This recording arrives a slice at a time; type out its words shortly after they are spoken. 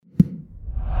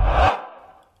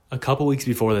A couple weeks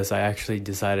before this, I actually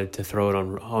decided to throw it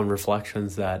on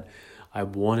reflections that I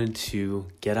wanted to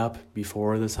get up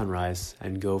before the sunrise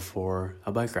and go for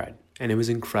a bike ride. And it was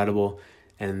incredible.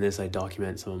 And in this, I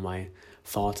document some of my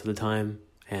thoughts at the time.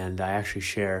 And I actually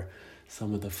share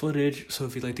some of the footage. So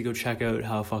if you'd like to go check out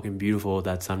how fucking beautiful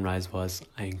that sunrise was,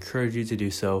 I encourage you to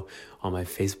do so on my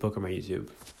Facebook or my YouTube.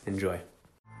 Enjoy.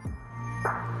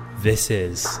 This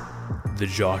is the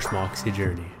Josh Moxie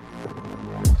Journey.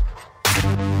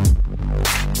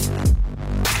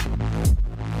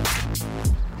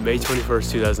 May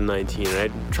 21st, 2019.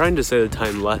 I'm trying to say the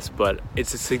time less, but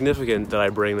it's significant that I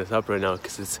bring this up right now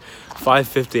because it's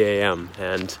 5:50 a.m.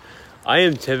 and I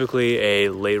am typically a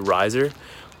late riser,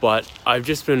 but I've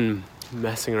just been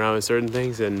messing around with certain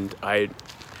things, and I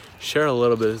share a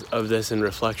little bit of this in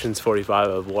Reflections 45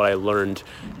 of what I learned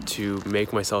to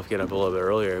make myself get up a little bit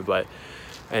earlier.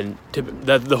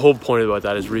 The whole point about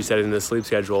that is resetting the sleep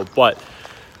schedule. But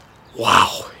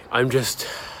wow, I'm just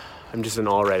in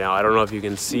awe right now. I don't know if you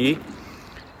can see.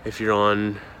 If you're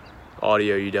on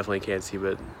audio, you definitely can't see,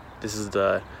 but this is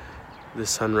the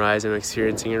sunrise. I'm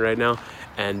experiencing it right now.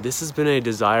 And this has been a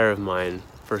desire of mine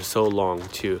for so long,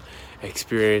 to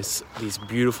experience these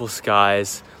beautiful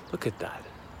skies. Look at that.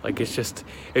 Like, it's just,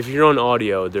 if you're on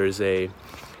audio, there's I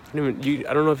don't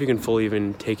know if you can fully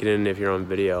even take it in if you're on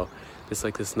video. It's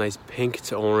like this nice pink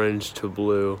to orange to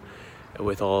blue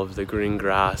with all of the green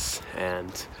grass,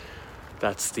 and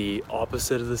that's the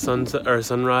opposite of the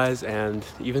sunrise, and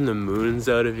even the moon's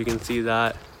out if you can see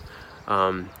that.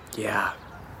 I'm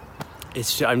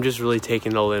just really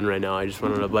taking it all in right now. I just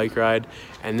went on a bike ride,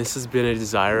 and this has been a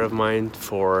desire of mine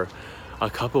for a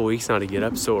couple weeks now, to get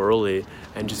up so early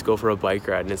and just go for a bike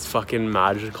ride, and it's fucking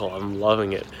magical. I'm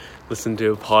loving it. Listened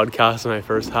to a podcast in my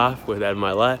first half with Ed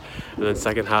Milet, and then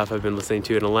second half I've been listening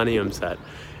to an Millennium set.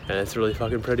 And it's really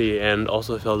fucking pretty, and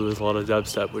also filled with a lot of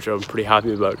dubstep, which I'm pretty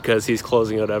happy about because he's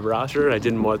closing out Ever After, and I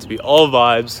didn't want it to be all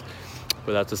vibes,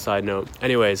 but that's a side note.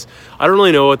 Anyways, I don't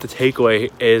really know what the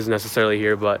takeaway is necessarily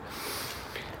here, but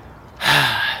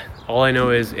all I know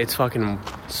is it's fucking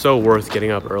so worth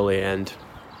getting up early, and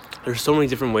there's so many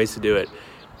different ways to do it.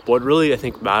 What really I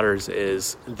think matters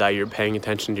is that you're paying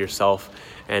attention to yourself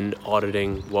and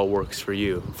auditing what works for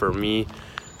you. For me,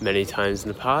 many times in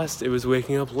the past, it was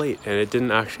waking up late, and it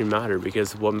didn't actually matter,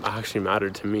 because what actually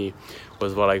mattered to me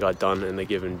was what I got done in the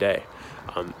given day.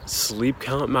 Sleep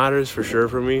count matters for sure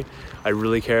for me. I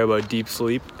really care about deep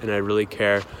sleep, and I really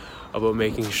care about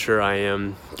making sure I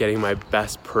am getting my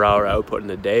best per hour output in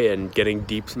the day and getting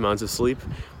deep amounts of sleep,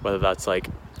 whether that's like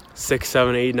 6,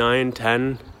 7, 8, 9,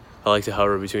 10. I like to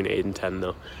hover between 8 and 10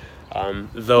 though.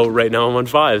 Though right now I'm on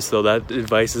 5, so that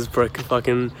advice is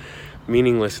fucking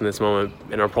meaningless in this moment,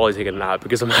 and I'll probably take a nap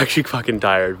because I'm actually fucking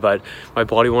tired, but my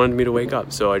body wanted me to wake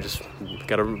up, so I just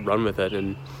gotta run with it.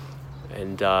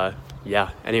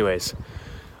 Anyways,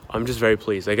 I'm just very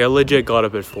pleased. Like, I legit got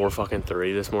up at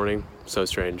 4:30 this morning, so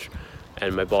strange,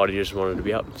 and my body just wanted to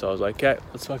be up, so I was like, okay,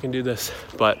 let's fucking do this.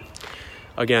 But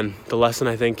again, the lesson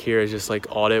I think here is just like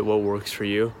audit what works for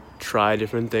you, try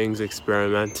different things,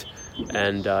 experiment,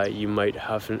 and you might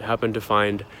happen to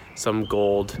find some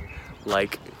gold,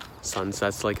 like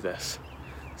sunsets like this,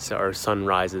 or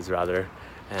sunrises rather.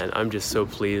 And I'm just so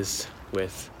pleased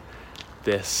with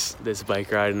this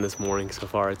bike ride in this morning so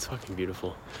far. It's fucking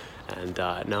beautiful. And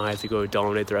now I have to go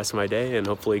dominate the rest of my day and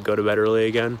hopefully go to bed early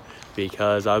again,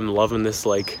 because I'm loving this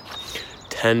like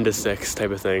 10 to 6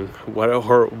 type of thing,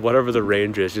 whatever the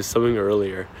range is, just something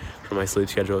earlier for my sleep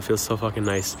schedule. It feels so fucking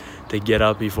nice to get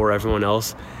up before everyone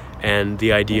else, and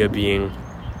the idea being,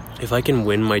 if I can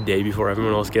win my day before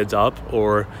everyone else gets up,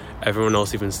 or everyone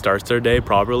else even starts their day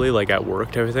properly, like at work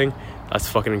and everything, that's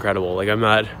fucking incredible. Like, I'm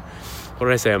at, what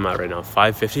did I say I'm at right now,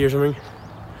 5:50 or something?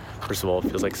 First of all, it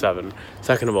feels like 7.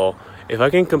 Second of all, if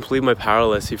I can complete my power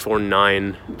list before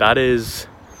 9, that is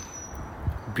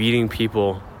beating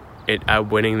people at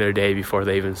winning their day before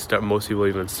they even start. Most people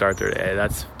even start their day.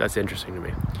 That's interesting to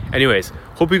me. Anyways,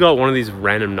 hope you got one of these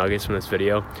random nuggets from this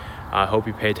video. I hope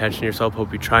you pay attention to yourself,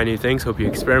 hope you try new things, hope you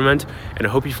experiment, and I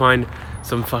hope you find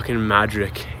some fucking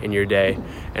magic in your day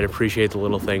and appreciate the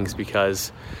little things,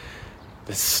 because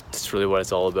that's really what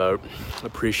it's all about.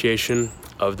 Appreciation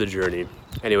of the journey.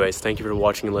 Anyways, thank you for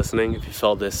watching and listening. If you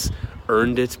felt this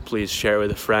earned it, please share it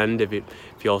with a friend. If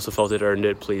you also felt it earned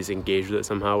it, please engage with it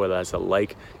somehow, whether that's a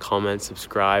like, comment,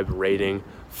 subscribe, rating,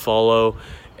 follow,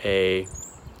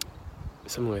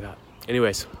 something like that.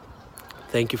 Anyways,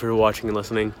 thank you for watching and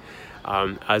listening.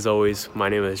 As always, my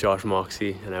name is Josh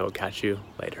Moxie, and I will catch you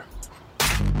later.